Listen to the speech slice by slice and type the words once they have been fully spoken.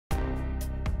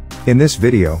In this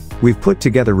video, we've put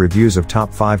together reviews of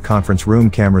top 5 conference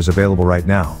room cameras available right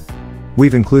now.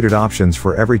 We've included options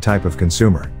for every type of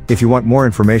consumer. If you want more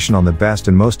information on the best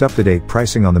and most up-to-date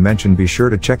pricing on the mention, be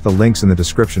sure to check the links in the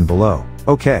description below.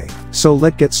 Okay, so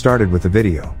let's get started with the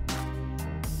video.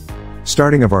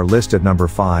 Starting of our list at number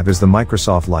 5 is the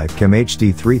Microsoft LifeCam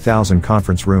HD 3000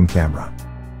 conference room camera.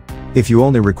 If you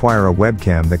only require a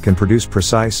webcam that can produce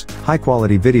precise,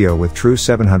 high-quality video with true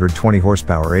 720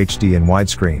 horsepower HD and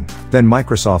widescreen, then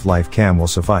Microsoft LifeCam will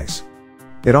suffice.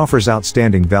 It offers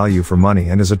outstanding value for money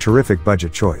and is a terrific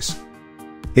budget choice.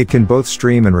 It can both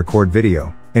stream and record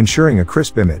video, ensuring a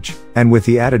crisp image, and with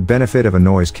the added benefit of a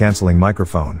noise-canceling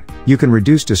microphone, you can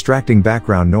reduce distracting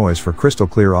background noise for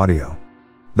crystal-clear audio.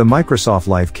 The Microsoft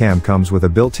LifeCam comes with a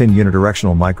built-in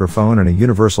unidirectional microphone and a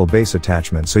universal base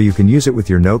attachment, so you can use it with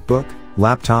your notebook,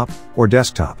 laptop, or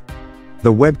desktop.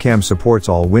 The webcam supports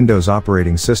all Windows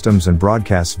operating systems and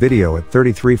broadcasts video at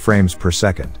 33 frames per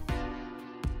second.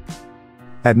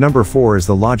 At number 4 is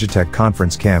the Logitech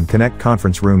ConferenceCam Connect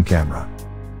Conference Room Camera.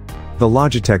 The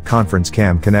Logitech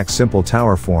ConferenceCam Connect simple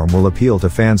tower form will appeal to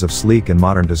fans of sleek and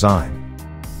modern design.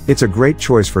 It's a great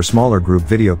choice for smaller group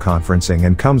video conferencing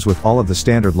and comes with all of the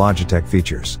standard Logitech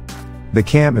features. The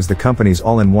cam is the company's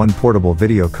all-in-one portable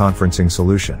video conferencing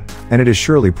solution, and it is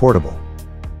surely portable.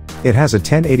 It has a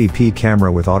 1080p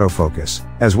camera with autofocus,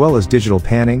 as well as digital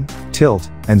panning, tilt,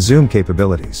 and zoom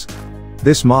capabilities.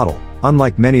 This model,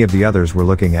 unlike many of the others we're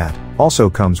looking at, also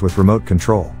comes with remote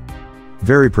control.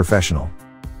 Very professional.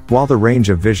 While the range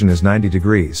of vision is 90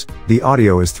 degrees, the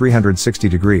audio is 360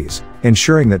 degrees,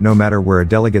 ensuring that no matter where a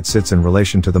delegate sits in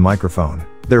relation to the microphone,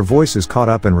 their voice is caught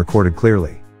up and recorded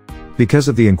clearly. Because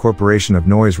of the incorporation of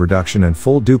noise reduction and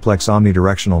full duplex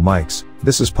omnidirectional mics,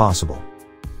 this is possible.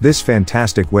 This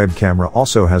fantastic web camera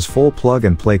also has full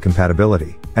plug-and-play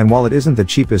compatibility, and while it isn't the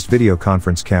cheapest video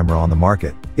conference camera on the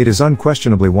market, it is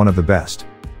unquestionably one of the best.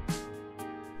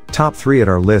 Top 3 at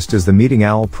our list is the Meeting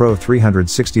Owl Pro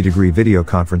 360-degree video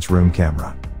conference room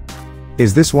camera.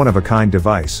 Is this one-of-a-kind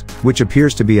device, which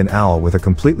appears to be an owl with a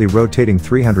completely rotating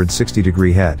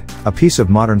 360-degree head, a piece of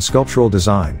modern sculptural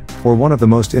design, or one of the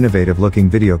most innovative-looking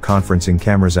video conferencing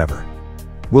cameras ever?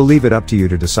 We'll leave it up to you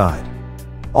to decide.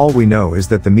 All we know is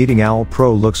that the Meeting Owl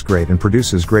Pro looks great and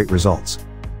produces great results.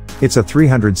 It's a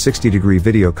 360-degree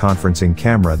video conferencing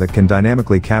camera that can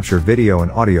dynamically capture video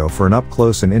and audio for an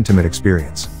up-close and intimate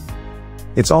experience.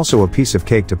 It's also a piece of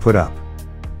cake to put up.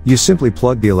 You simply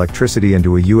plug the electricity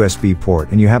into a USB port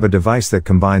and you have a device that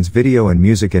combines video and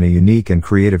music in a unique and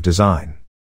creative design.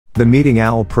 The Meeting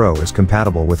Owl Pro is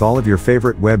compatible with all of your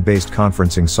favorite web-based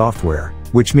conferencing software,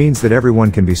 which means that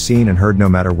everyone can be seen and heard no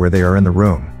matter where they are in the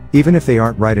room, even if they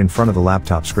aren't right in front of the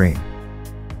laptop screen.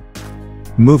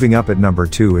 Moving up at number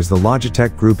 2 is the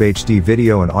Logitech Group HD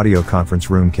Video and Audio Conference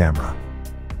Room Camera.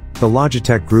 The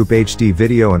Logitech Group HD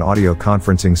Video and Audio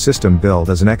Conferencing System,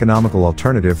 billed as an economical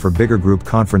alternative for bigger group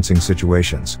conferencing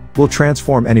situations, will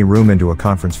transform any room into a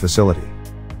conference facility.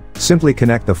 Simply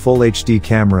connect the full HD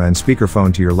camera and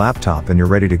speakerphone to your laptop and you're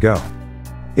ready to go.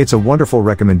 It's a wonderful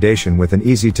recommendation with an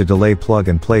easy-to-delay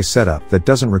plug-and-play setup that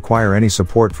doesn't require any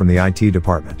support from the IT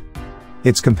department.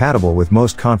 It's compatible with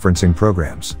most conferencing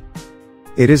programs.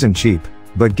 It isn't cheap,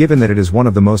 but given that it is one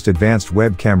of the most advanced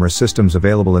web camera systems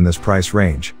available in this price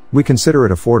range, we consider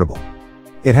it affordable.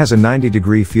 It has a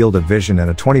 90-degree field of vision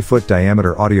and a 20-foot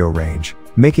diameter audio range,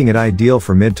 making it ideal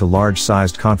for mid to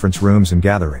large-sized conference rooms and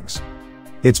gatherings.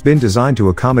 It's been designed to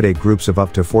accommodate groups of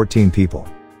up to 14 people.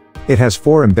 It has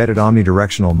 4 embedded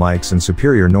omnidirectional mics and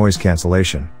superior noise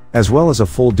cancellation, as well as a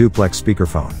full duplex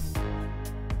speakerphone.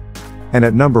 And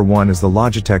at number 1 is the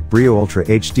Logitech Brio Ultra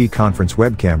HD Conference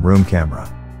Webcam Room Camera.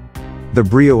 The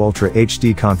Brio Ultra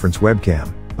HD Conference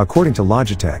Webcam, according to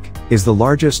Logitech, is the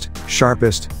largest,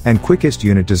 sharpest, and quickest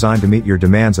unit designed to meet your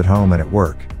demands at home and at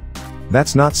work.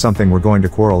 That's not something we're going to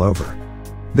quarrel over.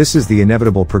 This is the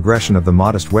inevitable progression of the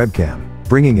modest webcam,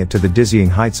 bringing it to the dizzying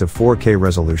heights of 4K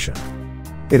resolution.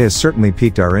 It has certainly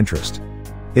piqued our interest.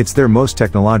 It's their most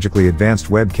technologically advanced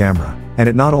web camera, and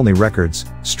it not only records,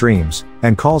 streams,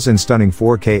 and calls in stunning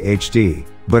 4K HD,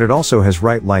 but it also has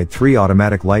Right Light 3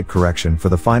 automatic light correction for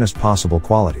the finest possible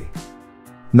quality.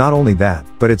 Not only that,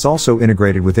 but it's also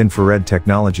integrated with infrared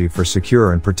technology for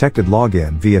secure and protected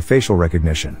login via facial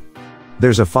recognition.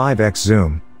 There's a 5x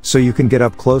zoom, so you can get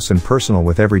up close and personal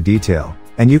with every detail,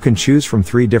 and you can choose from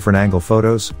 3 different angle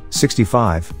photos,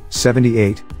 65,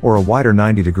 78, or a wider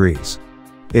 90 degrees.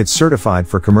 It's certified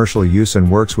for commercial use and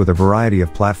works with a variety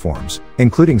of platforms,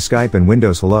 including Skype and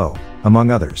Windows Hello,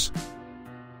 among others.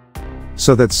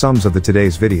 So that sums up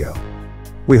today's video.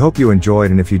 We hope you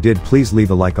enjoyed, and if you did, please leave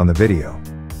a like on the video.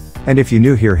 And if you're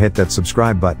new here, hit that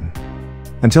subscribe button.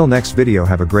 Until next video,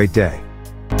 have a great day.